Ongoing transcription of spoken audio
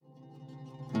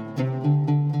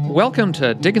Welcome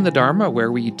to Dig in the Dharma,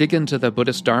 where we dig into the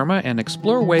Buddhist Dharma and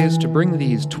explore ways to bring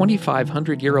these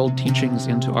 2,500-year-old teachings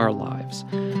into our lives.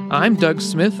 I'm Doug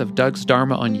Smith of Doug's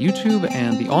Dharma on YouTube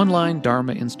and the online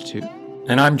Dharma Institute.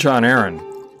 And I'm John Aaron,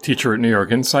 teacher at New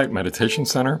York Insight Meditation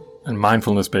Center and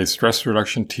mindfulness-based stress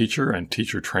reduction teacher and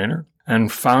teacher trainer,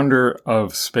 and founder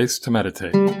of Space to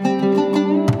Meditate.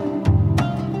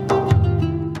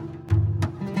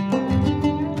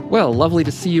 Well, lovely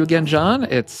to see you again, John.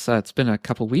 It's been a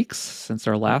couple weeks since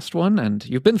our last one, and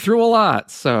you've been through a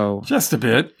lot, so... Just a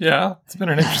bit, yeah. It's been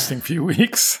an interesting few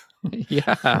weeks.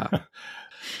 Yeah.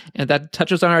 And that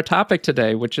touches on our topic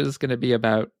today, which is going to be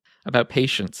about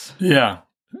patience. Yeah.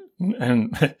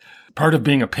 And part of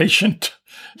being a patient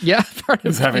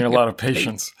is having a lot of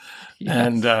patience. Yes.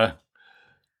 And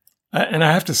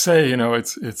I have to say,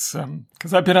 it's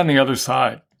because I've been on the other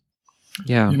side.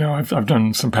 Yeah. I've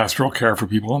done some pastoral care for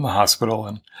people in the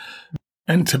hospital,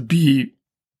 and to be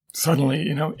suddenly,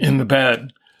 in the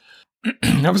bed,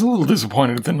 I was a little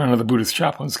disappointed that none of the Buddhist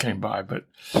chaplains came by, but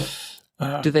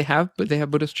do they have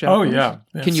Buddhist chaplains? Oh yeah.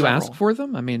 Can you ask for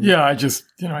them? I mean, yeah, I just,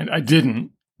 I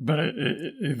didn't, but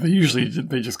they usually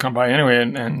just come by anyway.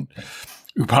 And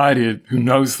Upadi, who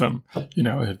knows them,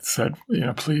 had said,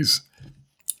 please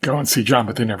go and see John,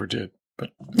 but they never did.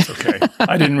 But it's okay.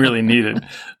 I didn't really need it.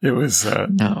 It was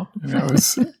no.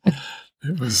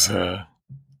 It was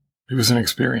an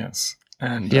experience.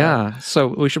 And yeah, so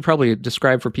we should probably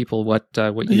describe for people what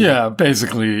you. Yeah,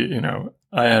 basically,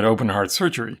 I had open heart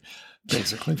surgery.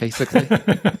 Basically.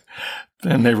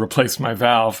 Then they replaced my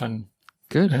valve and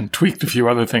tweaked a few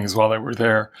other things while they were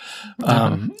there.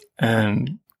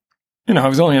 And I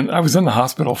was in the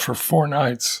hospital for 4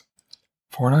 nights.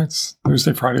 4 nights?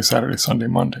 Thursday, Friday, Saturday, Sunday,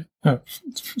 Monday.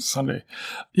 Sunday.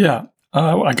 Yeah.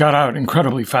 I got out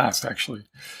incredibly fast, actually.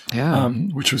 Yeah.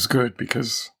 Which was good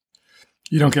because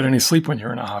you don't get any sleep when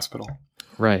you're in a hospital.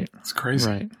 Right. It's crazy.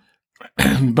 Right.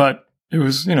 But it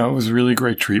was, it was really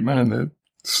great treatment, and the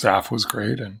staff was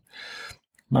great. And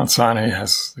Mount Sinai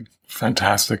has a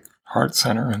fantastic heart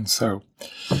center. And so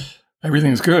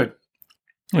everything's good,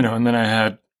 and then I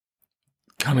had,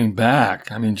 coming back,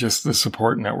 just the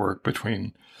support network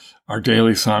between our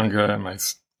daily Sangha and my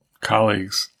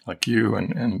colleagues like you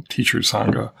and teacher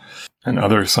Sangha and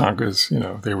other Sanghas,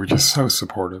 they were just so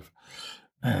supportive.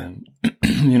 And,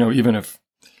 even if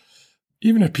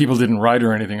people didn't write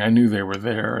or anything, I knew they were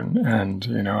there, and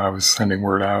I was sending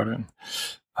word out, and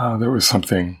there was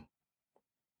something,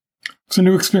 it's a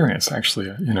new experience,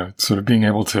 actually, sort of being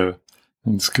able to,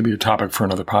 and this could be a topic for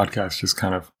another podcast, just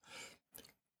kind of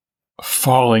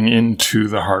falling into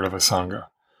the heart of a Sangha,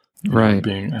 right?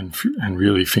 Being and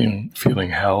really feeling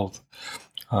held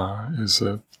is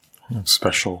a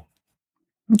special.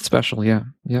 It's special, yeah.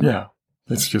 Yeah,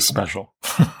 it's just special.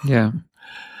 Yeah,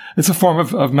 it's a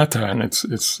form of metta, and it's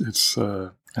and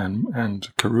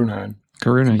karuna and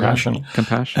compassion, yeah.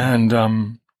 Compassion, and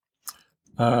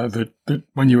that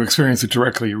when you experience it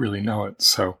directly, you really know it.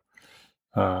 So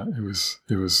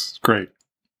it was great.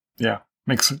 Yeah.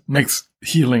 Makes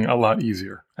healing a lot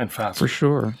easier and faster. For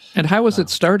sure. And how was it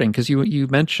starting? Because you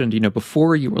mentioned,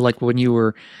 before you were, like, when you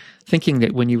were thinking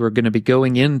that when you were going to be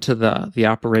going into the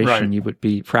operation, right, you would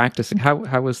be practicing.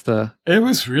 How was the... It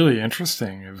was really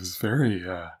interesting. It was very...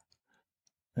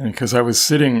 and because I was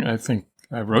sitting, I think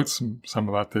I wrote some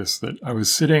about this, that I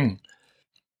was sitting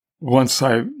once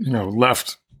I,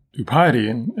 left Upadi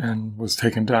and was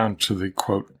taken down to the,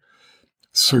 quote,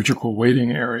 surgical waiting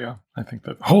area. I think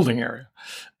that holding area.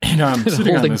 I'm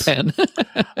sitting holding on this pen.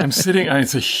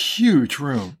 It's a huge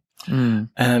room.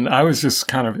 And I was just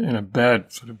kind of in a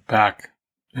bed, sort of back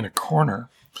in a corner.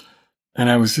 And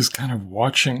I was just kind of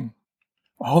watching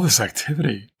all this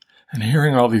activity and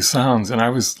hearing all these sounds. And I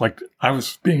was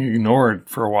being ignored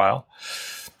for a while.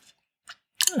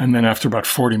 And then after about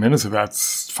 40 minutes of that,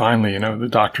 finally, the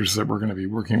doctors that were going to be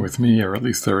working with me, or at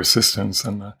least their assistants,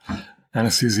 and the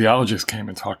anesthesiologist came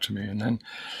and talked to me. And then,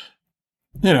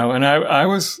 and I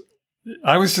was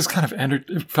just kind of entered.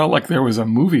 It felt like there was a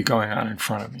movie going on in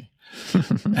front of me.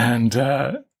 And,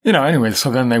 anyway,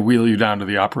 so then they wheel you down to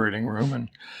the operating room, and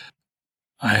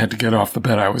I had to get off the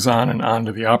bed I was on and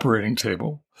onto the operating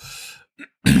table,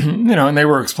 and they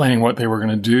were explaining what they were going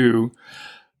to do.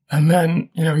 And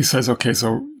then, he says, okay,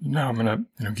 so now I'm going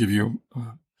to, give you,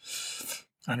 a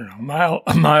mild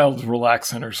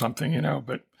relaxant or something,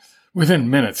 but within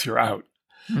minutes you're out.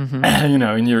 Mm-hmm.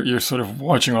 And you're sort of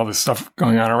watching all this stuff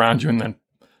going on around you, and then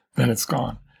it's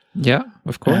gone. Yeah,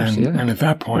 of course. And at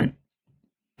that point,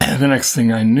 the next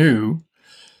thing I knew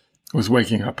was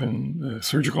waking up in the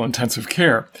surgical intensive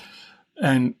care.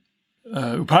 And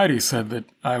Upadi said that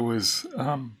I was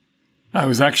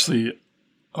actually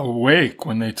awake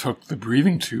when they took the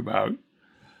breathing tube out,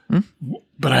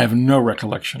 but I have no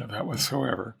recollection of that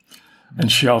whatsoever.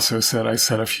 And she also said I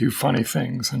said a few funny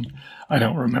things, and I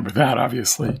don't remember that,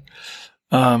 obviously.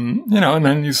 And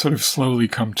then you sort of slowly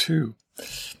come to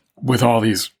with all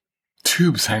these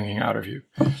tubes hanging out of you.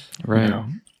 Right.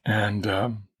 And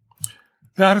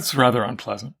that is rather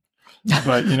unpleasant.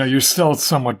 But, you're still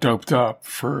somewhat doped up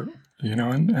for,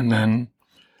 and then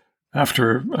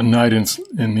after a night in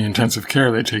the intensive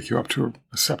care, they take you up to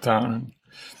a step down,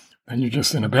 and you're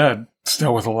just in a bed,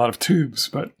 still with a lot of tubes.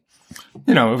 But,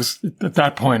 it was at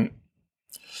that point,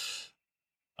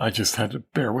 I just had to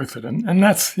bear with it. And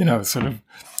that's, sort of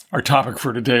our topic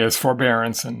for today is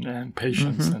forbearance and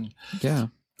patience, and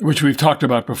which we've talked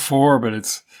about before, but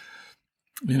it's,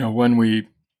 when we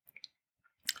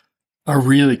are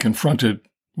really confronted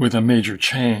with a major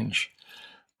change,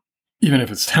 even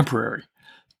if it's temporary,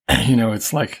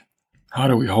 it's like, how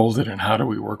do we hold it and how do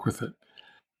we work with it?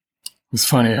 It's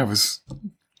funny, I was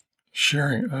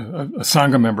sharing, a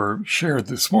Sangha member shared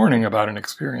this morning about an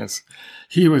experience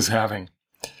he was having,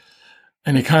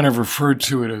 and he kind of referred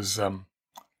to it as a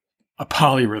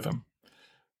polyrhythm,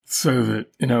 so that,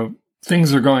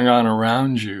 things are going on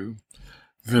around you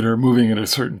that are moving at a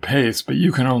certain pace, but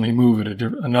you can only move at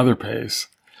another pace.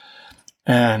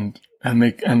 And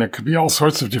there could be all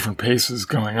sorts of different paces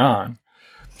going on.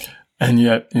 And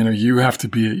yet, you have to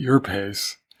be at your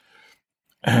pace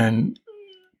and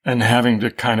having to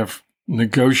kind of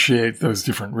negotiate those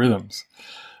different rhythms,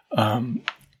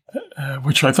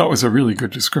 which I thought was a really good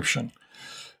description,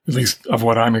 at least of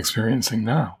what I'm experiencing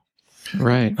now.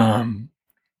 Right.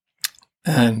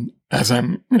 And as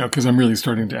I'm, because I'm really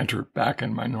starting to enter back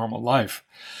in my normal life,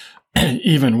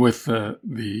 even with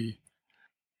the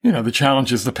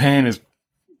challenges, the pain is,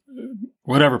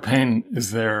 whatever pain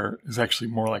is there is actually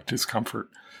more like discomfort.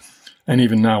 And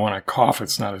even now when I cough,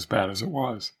 it's not as bad as it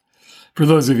was. For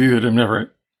those of you that have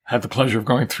never had the pleasure of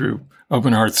going through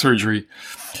open heart surgery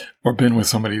or been with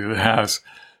somebody that has,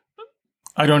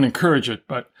 I don't encourage it,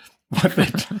 but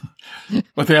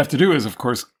what they have to do is, of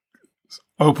course,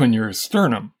 open your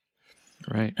sternum.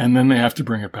 Right. And then they have to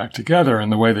bring it back together.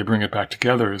 And the way they bring it back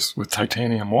together is with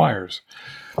titanium wires.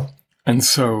 And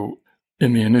so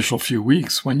in the initial few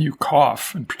weeks, when you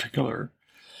cough in particular,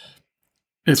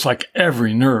 it's like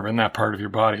every nerve in that part of your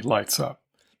body lights up.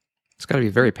 It's got to be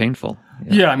very painful.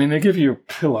 Yeah. I mean, they give you a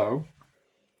pillow.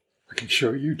 I can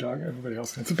show you, Doug, everybody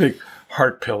else. It's a big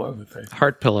heart pillow that they...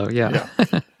 Heart pillow, yeah.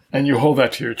 And you hold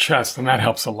that to your chest, and that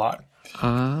helps a lot.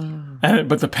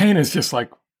 But the pain is just like,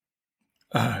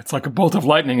 it's like a bolt of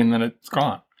lightning, and then it's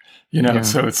gone.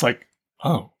 So it's like,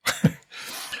 oh,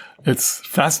 it's a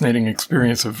fascinating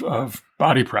experience of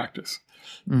body practice,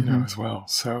 as well.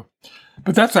 So,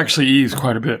 but that's actually eased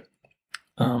quite a bit.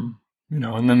 And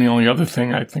then the only other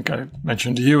thing I think I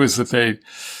mentioned to you is that they,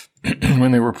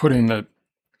 when they were putting the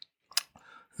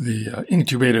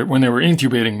intubator, when they were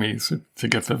intubating me to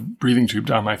get the breathing tube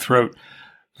down my throat,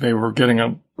 they were having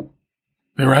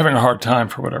a hard time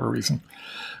for whatever reason.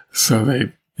 So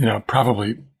they,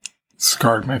 probably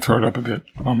scarred my throat up a bit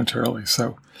momentarily.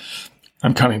 So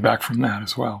I'm coming back from that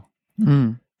as well.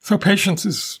 So patience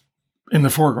is in the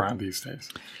foreground these days.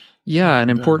 Yeah.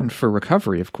 And important for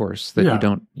recovery, of course, that you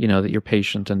don't, that you're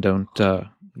patient and don't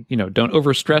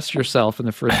overstress yourself in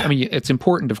the first. I mean, it's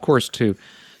important, of course, to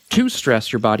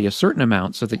stress your body a certain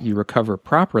amount so that you recover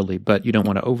properly, but you don't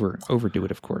want to overdo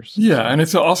it, of course. Yeah, and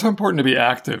it's also important to be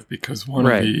active because one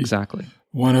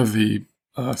of the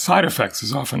side effects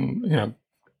is often,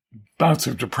 bouts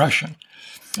of depression,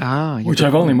 which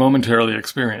I've only momentarily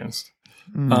experienced.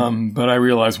 But I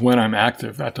realize when I'm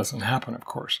active, that doesn't happen, of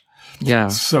course. Yeah.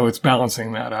 So it's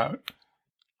balancing that out.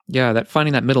 Yeah, that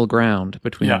finding that middle ground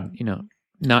between,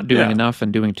 not doing enough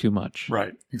and doing too much.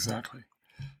 Right, exactly.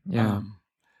 Yeah.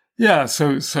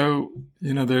 So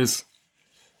there's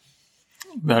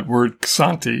that word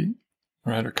ksanti,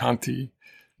 right, or kanti,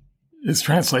 is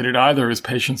translated either as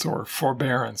patience or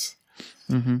forbearance,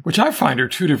 which I find are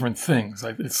two different things.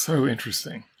 It's so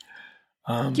interesting.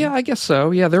 Yeah, I guess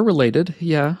so. Yeah, they're related.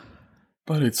 Yeah.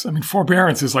 But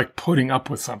forbearance is like putting up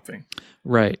with something.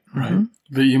 Right. Right.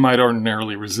 That you might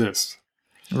ordinarily resist.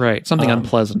 Right. Something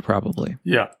unpleasant, probably.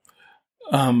 Yeah.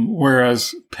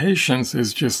 Whereas patience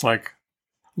is just like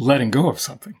letting go of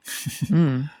something.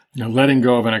 Letting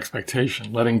go of an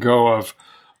expectation, letting go of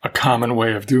a common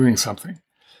way of doing something,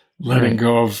 letting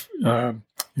go of,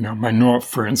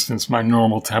 for instance, my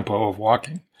normal tempo of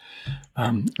walking,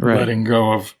 letting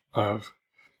go of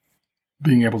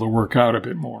being able to work out a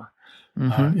bit more.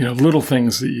 Little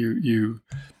things that you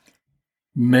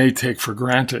may take for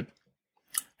granted,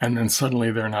 and then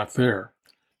suddenly they're not there.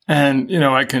 And,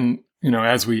 I can,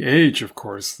 as we age, of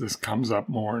course, this comes up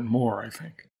more and more, I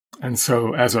think. And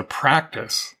so as a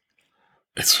practice,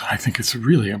 I think it's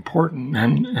really important.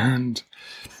 And,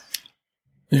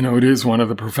 it is one of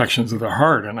the perfections of the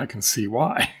heart, and I can see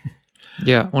why.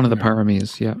 Yeah. One of the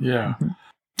paramis. Yeah. Yeah. Mm-hmm.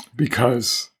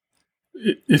 Because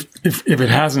if it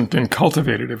hasn't been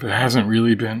cultivated, if it hasn't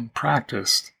really been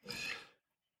practiced,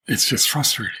 it's just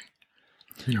frustrating.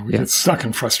 We get stuck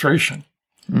in frustration,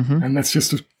 and that's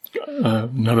just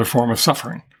another form of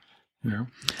suffering.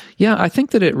 Yeah, I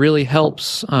think that it really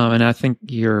helps, and I think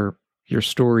your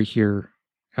story here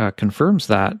confirms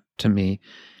that to me.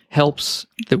 Helps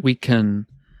that we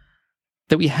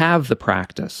have the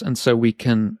practice, and so we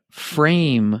can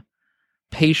frame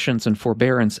patience and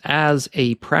forbearance as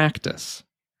a practice,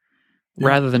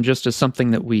 rather than just as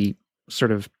something that we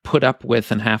sort of put up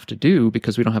with and have to do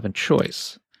because we don't have a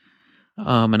choice.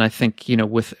 And I think,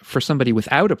 for somebody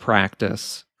without a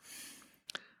practice,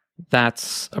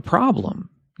 that's a problem.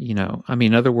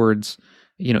 In other words,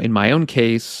 in my own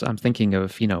case, I'm thinking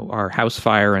of, our house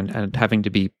fire and having to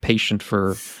be patient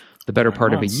for the better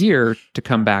part of a year to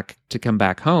come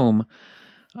back home,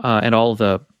 and all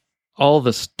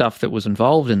the stuff that was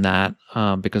involved in that,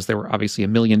 because there were obviously a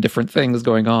million different things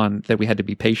going on that we had to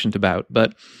be patient about.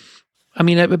 But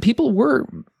people were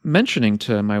mentioning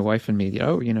to my wife and me,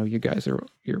 you guys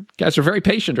are very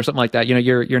patient or something like that.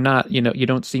 You're not, you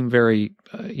don't seem very,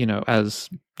 as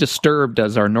disturbed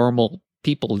as our normal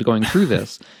people going through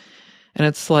this. And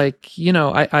it's like,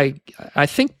 I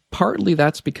think partly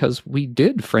that's because we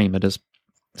did frame it as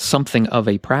something of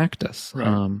a practice.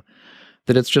 Right.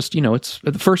 That it's just, it's,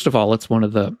 first of all, it's one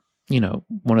of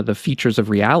the features of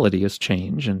reality is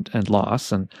change and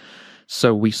loss. And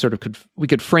so we sort of we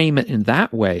could frame it in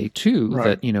that way too,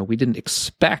 right. That, we didn't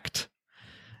expect,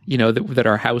 that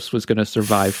our house was going to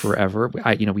survive forever.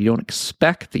 We don't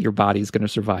expect that your body is going to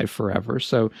survive forever.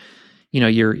 So,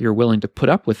 you're willing to put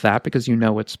up with that because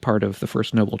it's part of the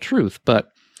First Noble Truth.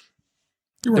 But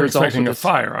you weren't expecting a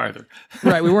fire either.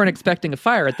 Right. We weren't expecting a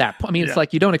fire at that point. It's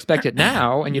like you don't expect it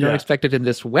now and you don't expect it in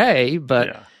this way,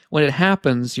 but when it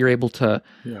happens, you're able to,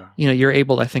 you're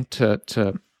able, I think, to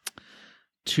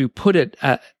put it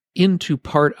into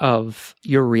part of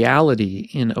your reality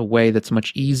in a way that's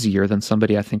much easier than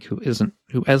somebody, I think, who isn't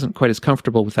quite as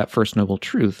comfortable with that First Noble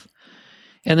Truth.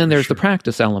 And then there's the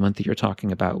practice element that you're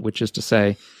talking about, which is to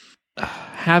say,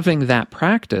 having that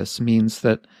practice means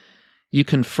that you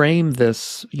can frame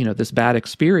this, this bad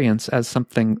experience as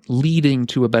something leading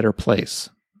to a better place.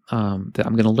 That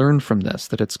I'm going to learn from this,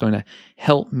 that it's going to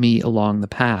help me along the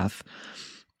path.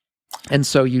 And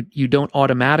so you don't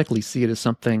automatically see it as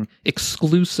something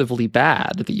exclusively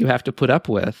bad that you have to put up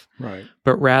with, right?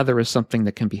 But rather as something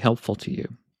that can be helpful to you.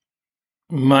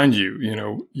 Mind you,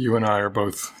 you and I are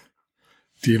both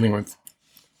dealing with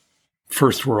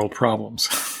first world problems.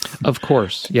 Of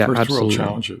course. Yeah, first absolutely. World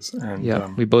challenges.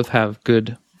 And we both have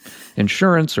good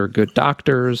insurance or good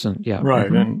doctors and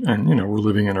right. Mm-hmm. And we're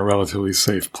living in a relatively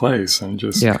safe place and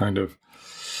just kind of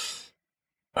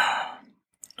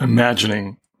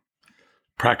imagining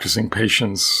practicing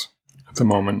patience at the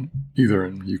moment, either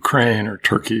in Ukraine or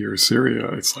Turkey or Syria.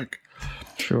 It's like,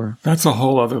 sure, that's a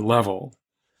whole other level.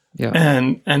 Yeah.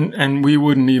 And we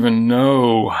wouldn't even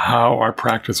know how our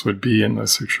practice would be in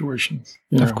those situations.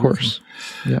 Of course.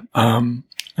 Yeah. And,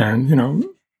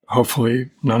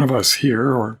 hopefully none of us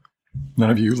here or none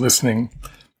of you listening,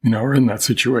 are in that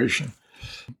situation.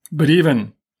 But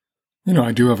even,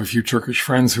 I do have a few Turkish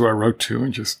friends who I wrote to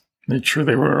and just made sure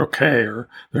they were okay or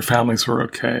their families were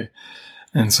okay.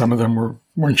 And some of them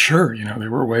weren't sure, they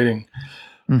were waiting.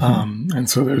 Mm-hmm. And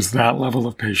so there's that level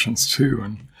of patience too.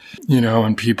 And,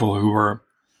 and people who were,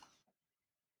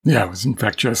 I was in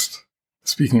fact just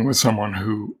speaking with someone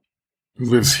who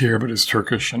lives here but is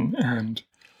Turkish, and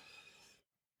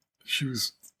she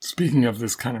was speaking of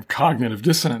this kind of cognitive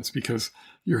dissonance because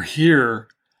you're here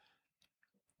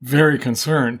very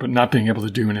concerned but not being able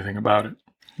to do anything about it.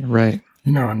 Right.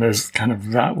 And there's kind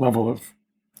of that level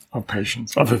of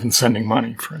patience, other than sending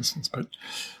money, for instance.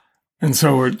 And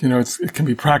so, it can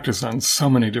be practiced on so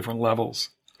many different levels.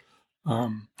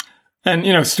 And,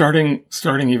 starting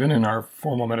even in our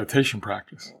formal meditation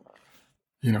practice,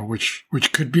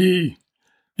 which could be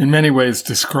in many ways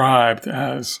described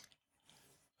as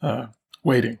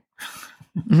waiting.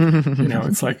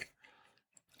 It's like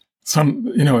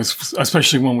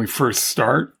especially when we first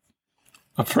start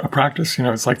a practice,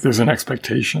 it's like there's an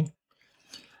expectation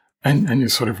and you're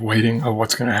sort of waiting, oh,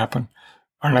 what's going to happen?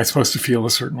 Aren't I supposed to feel a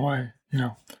certain way?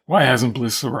 Why hasn't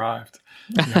bliss arrived?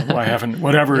 Why haven't,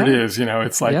 whatever it is,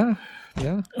 it's like,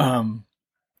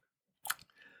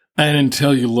 And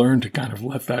until you learn to kind of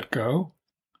let that go,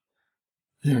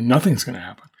 nothing's going to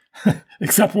happen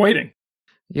except waiting.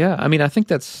 Yeah, I mean, I think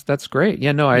that's great.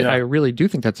 Yeah, no, I really do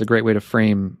think that's a great way to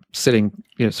frame sitting,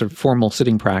 sort of formal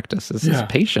sitting practice is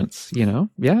patience,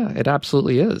 Yeah, it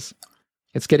absolutely is.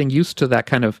 It's getting used to that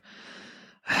kind of,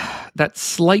 that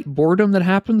slight boredom that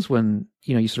happens when,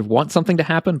 you sort of want something to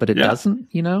happen, but it doesn't,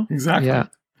 Exactly.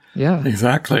 Yeah.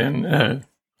 Exactly. And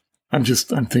I'm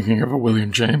thinking of a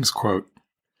William James quote.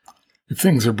 If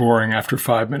things are boring after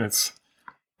 5 minutes,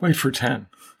 wait for 10,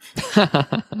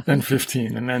 then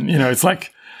 15. And then, it's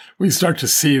like we start to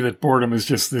see that boredom is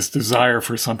just this desire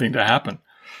for something to happen.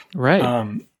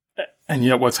 Right. And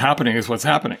yet what's happening is what's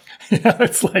happening.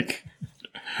 It's like,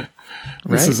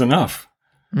 this is enough.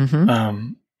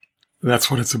 Mm-hmm.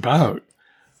 That's what it's about.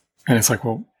 And it's like,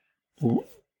 well,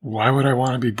 why would I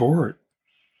want to be bored?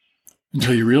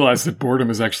 Until you realize that boredom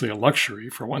is actually a luxury,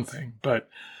 for one thing.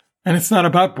 And it's not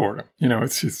about boredom.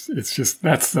 It's just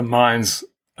that's the mind's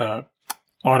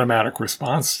automatic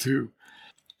response to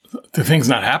things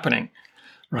not happening,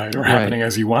 right? Or happening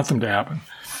as you want them to happen.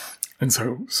 And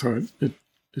so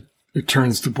it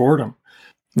turns to boredom.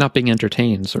 Not being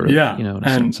entertained, sort of, in a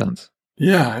certain sense.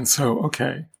 Yeah. And so,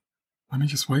 okay, let me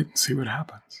just wait and see what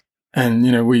happens. And,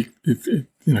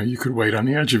 you could wait on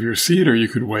the edge of your seat, or you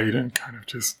could wait and kind of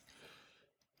just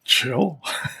chill.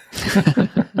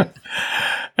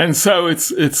 And so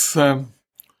it's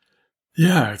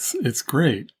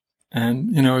great.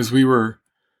 And, as we were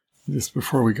just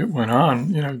before we went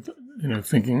on,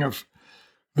 thinking of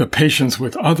the patience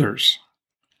with others,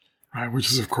 right?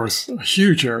 Which is, of course, a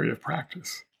huge area of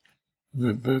practice.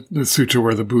 The sutra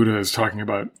where the Buddha is talking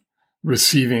about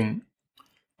receiving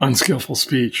unskillful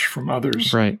speech from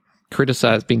others. Right.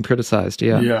 Being criticized.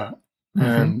 Yeah. Yeah.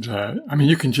 Mm-hmm. And,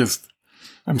 you can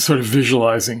I'm sort of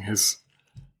visualizing his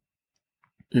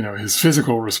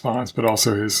physical response, but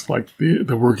also his, like,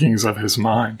 the workings of his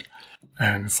mind.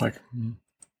 And it's like,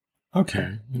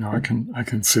 okay, I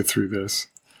can sit through this.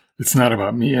 It's not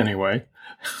about me anyway.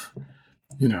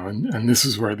 And this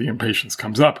is where the impatience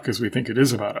comes up, because we think it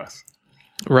is about us.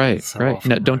 Right, right.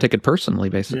 No, don't take it personally,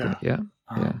 basically. Yeah.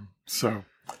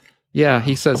 Yeah,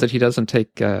 he says that he doesn't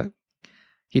take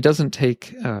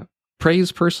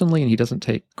praise personally, and he doesn't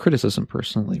take criticism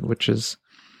personally, which is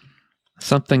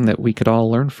something that we could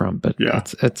all learn from. But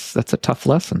that's a tough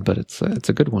lesson, but it's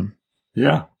a good one.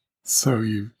 Yeah. So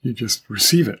you just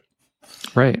receive it.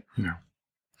 Right.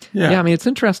 Yeah. I mean, it's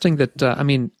interesting that,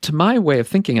 to my way of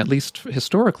thinking, at least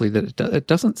historically, that it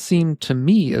doesn't seem to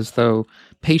me as though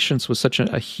patience was such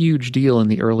a huge deal in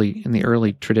the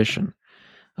early tradition.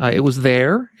 It was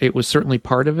there. It was certainly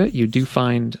part of it. You do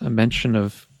find a mention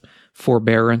of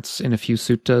forbearance in a few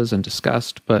suttas and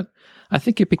disgust, but I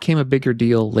think it became a bigger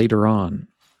deal later on.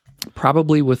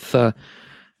 Probably with,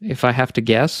 if I have to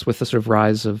guess, with the sort of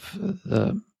rise of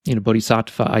the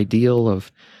bodhisattva ideal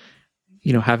of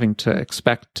having to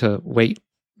expect to wait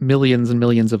millions and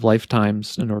millions of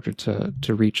lifetimes in order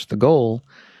to reach the goal,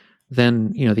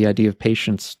 then the idea of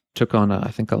patience took on I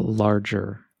think a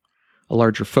larger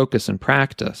focus in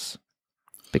practice,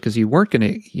 because you weren't going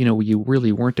to you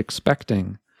really weren't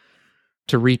expecting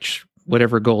to reach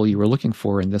whatever goal you were looking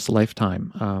for in this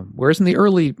lifetime. Whereas in the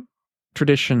early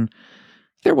tradition,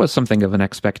 there was something of an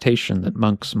expectation that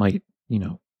monks might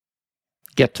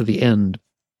get to the end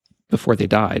before they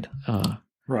died.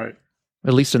 Right.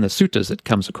 At least in the suttas, it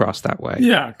comes across that way.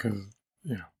 Yeah, because,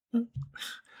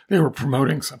 they were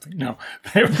promoting something. No,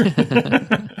 they were,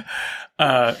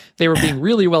 they were being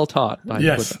really well taught by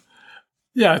Buddha.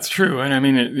 Yeah, it's true. And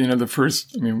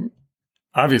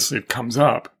obviously it comes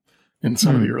up in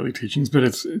some of the early teachings, but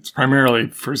it's primarily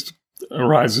first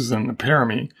arises in the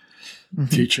Parami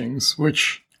teachings,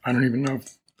 which I don't even know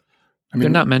if, they're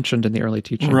not mentioned in the early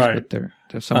teachings, right. But they're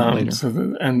somewhat later.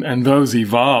 So and those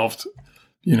evolved,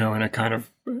 in a kind of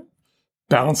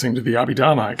balancing to the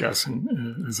Abhidhamma, I guess,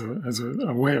 and as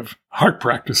a way of heart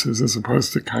practices, as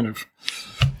opposed to kind of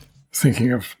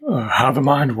thinking of how the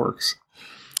mind works.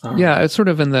 It's sort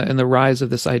of in the rise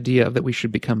of this idea that we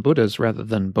should become Buddhas rather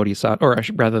than bodhisattvas,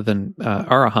 or rather than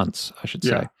arahants, I should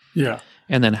say. Yeah.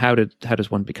 And then how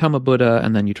does one become a Buddha?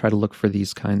 And then you try to look for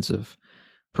these kinds of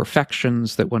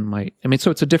perfections that one might. So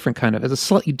it's it's a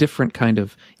slightly different kind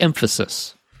of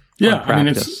emphasis. Yeah, on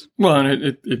practice.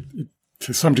 It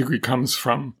to some degree comes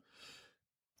from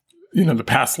the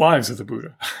past lives of the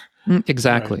Buddha.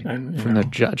 Exactly, right? And, from the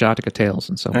Jataka tales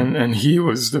and so on. And he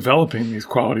was developing these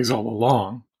qualities all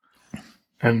along,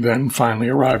 and then finally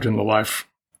arrived in the life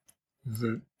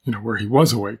that where he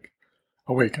was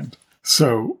awakened.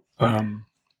 So as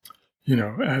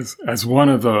one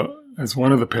of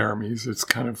the paramis, it's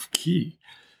kind of key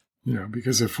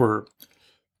because if we're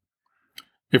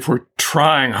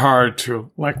trying hard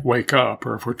to like wake up,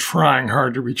 or if we're trying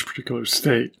hard to reach a particular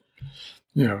state,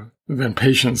 then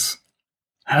patience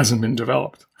hasn't been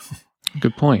developed.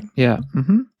 Good point. Yeah.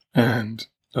 Mm-hmm. And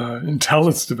until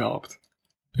it's developed,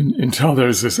 until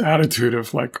there's this attitude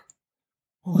of like,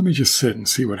 well, let me just sit and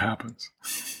see what happens,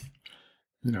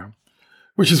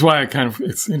 which is why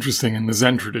it's interesting in the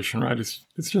Zen tradition, right? It's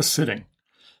just sitting.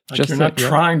 Like just you're not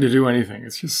trying to do anything.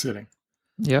 It's just sitting.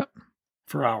 Yeah.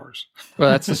 For hours. Well,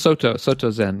 that's the Soto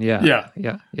Zen. Yeah.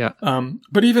 Yeah.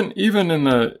 But even in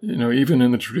the, even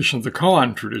in the traditions, the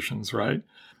koan traditions, right?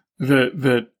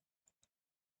 That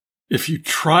if you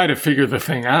try to figure the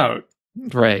thing out,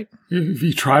 right. If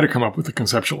you try to come up with a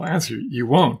conceptual answer, you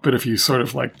won't. But if you sort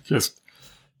of like just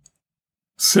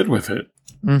sit with it,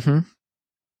 mm-hmm.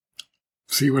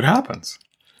 see what happens,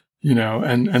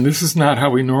 and this is not how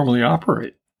we normally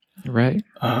operate. Right.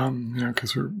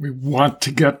 Because we want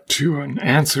to get to an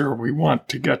answer, or we want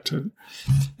to get to,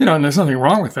 and there's nothing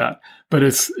wrong with that. But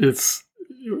it's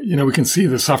we can see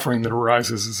the suffering that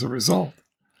arises as a result.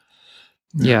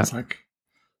 It's like,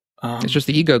 it's just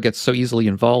the ego gets so easily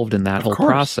involved in that whole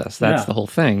process. That's the whole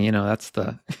thing. That's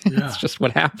it's just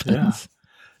what happens.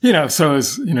 Yeah. So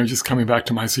as, just coming back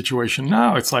to my situation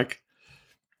now, it's like,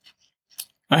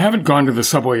 I haven't gone to the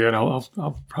subway yet.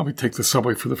 I'll probably take the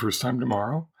subway for the first time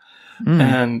tomorrow.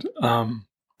 And,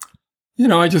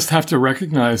 I just have to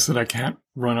recognize that I can't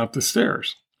run up the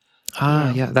stairs.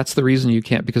 Yeah. That's the reason you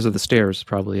can't, because of the stairs,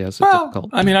 probably, as it's difficult.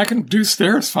 I mean, I can do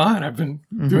stairs fine. I've been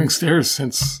doing stairs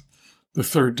since the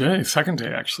second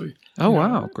day, actually. Oh,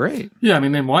 wow. Great. Yeah. I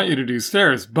mean, they want you to do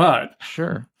stairs, but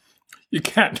sure, you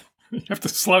can't, you have to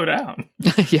slow down,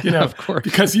 of course,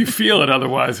 because you feel it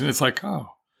otherwise. And it's like, oh,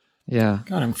 yeah,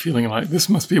 God, I'm feeling like this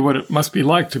must be what it must be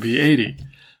like to be 80,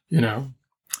 Yeah.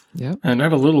 And I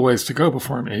have a little ways to go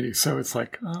before I'm 80. So it's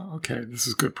like, oh, okay, this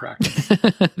is good practice.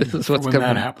 This is what's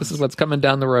coming. This is what's coming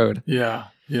down the road. Yeah.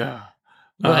 Yeah.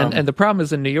 Well, and the problem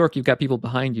is in New York, you've got people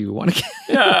behind you who want to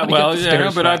get.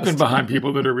 But I've been behind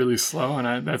people that are really slow,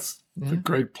 and that's a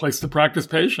great place to practice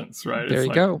patience, right? There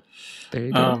you go.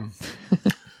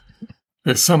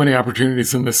 There's so many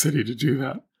opportunities in the city to do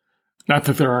that. Not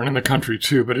that there aren't in the country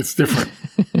too, but it's different.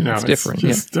 It's different.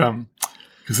 Just,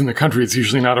 because in the country, it's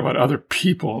usually not about other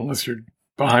people unless you're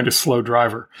behind a slow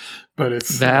driver. But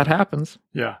that happens.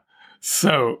 Yeah.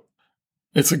 So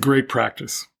it's a great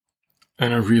practice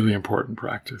and a really important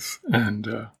practice.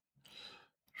 And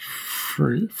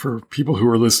for people who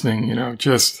are listening,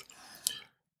 just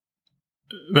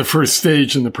the first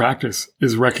stage in the practice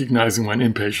is recognizing when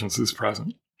impatience is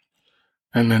present,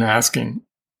 and then asking,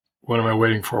 what am I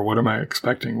waiting for? What am I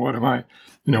expecting? What am I,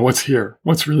 what's here?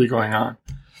 What's really going on?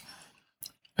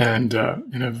 And,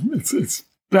 it's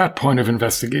that point of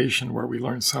investigation where we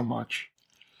learn so much.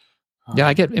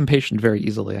 I get impatient very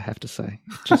easily, I have to say.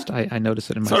 Just, I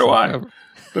notice it in myself. So do I,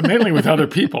 but mainly with other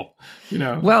people,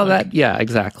 Well,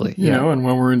 exactly. And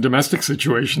when we're in domestic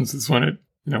situations, it's when it,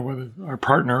 whether our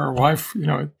partner or wife,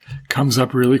 it comes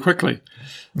up really quickly.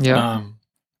 Yeah.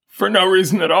 For no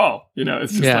reason at all.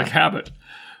 It's just like habit.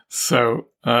 So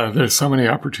there's so many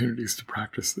opportunities to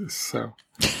practice this. So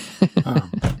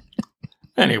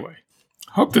anyway,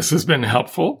 hope this has been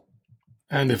helpful.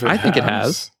 And if it I think it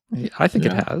has.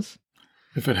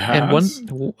 If it has.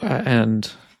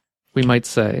 And we might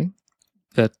say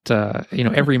that,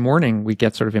 every morning we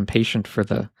get sort of impatient for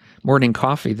the morning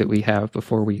coffee that we have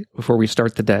before we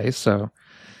start the day. So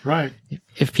right.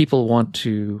 If people want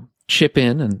to chip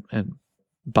in and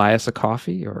buy us a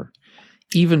coffee, or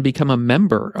even become a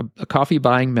member, a coffee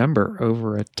buying member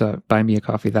over at Buy Me a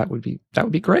Coffee, that would be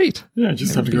great. Yeah,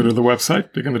 just have to go to the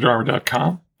website,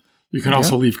 diggingthedharma.com. You can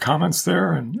also leave comments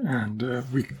there, and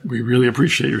we really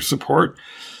appreciate your support.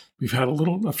 We've had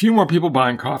a few more people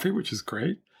buying coffee, which is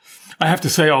great. I have to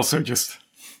say also,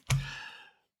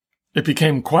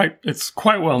 it's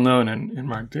quite well known in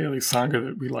my daily sangha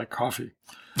that we like coffee.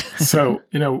 So,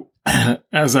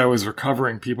 as I was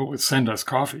recovering, people would send us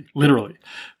coffee, literally.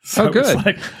 So good.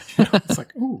 It's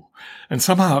like, ooh. And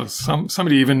somehow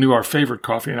somebody even knew our favorite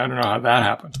coffee, and I don't know how that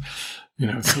happened.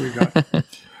 So we got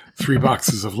 3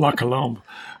 boxes of La Colombe.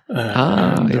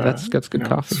 That's good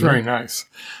coffee. It's very nice.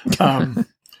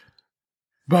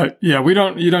 But yeah, you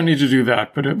don't need to do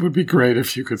that, but it would be great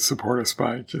if you could support us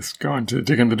by just going to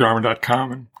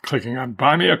diggingthedharma.com and clicking on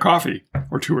Buy Me a Coffee,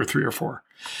 or 2 or 3 or 4.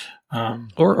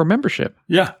 Or membership.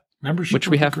 Yeah. Membership. Which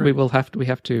we have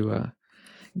to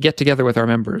get together with our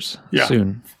members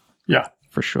soon. Yeah.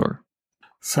 For sure.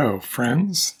 So,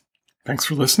 friends, thanks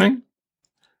for listening.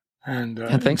 And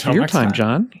thanks for your time,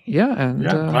 John. Yeah. And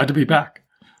glad to be back.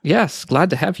 Yes, glad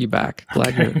to have you back.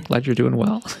 Glad you're doing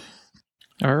well.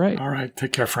 All right. All right.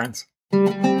 Take care, friends.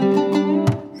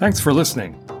 Thanks for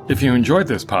listening. If you enjoyed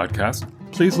this podcast,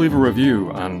 please leave a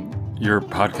review on your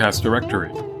podcast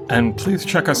directory. And please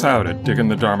check us out at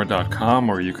digginthedharma.com,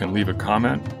 where you can leave a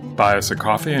comment, buy us a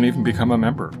coffee, and even become a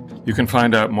member. You can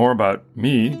find out more about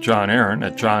me, John Aaron,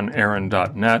 at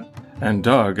johnaaron.net, and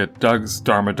Doug at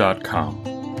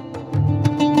dougsdharma.com.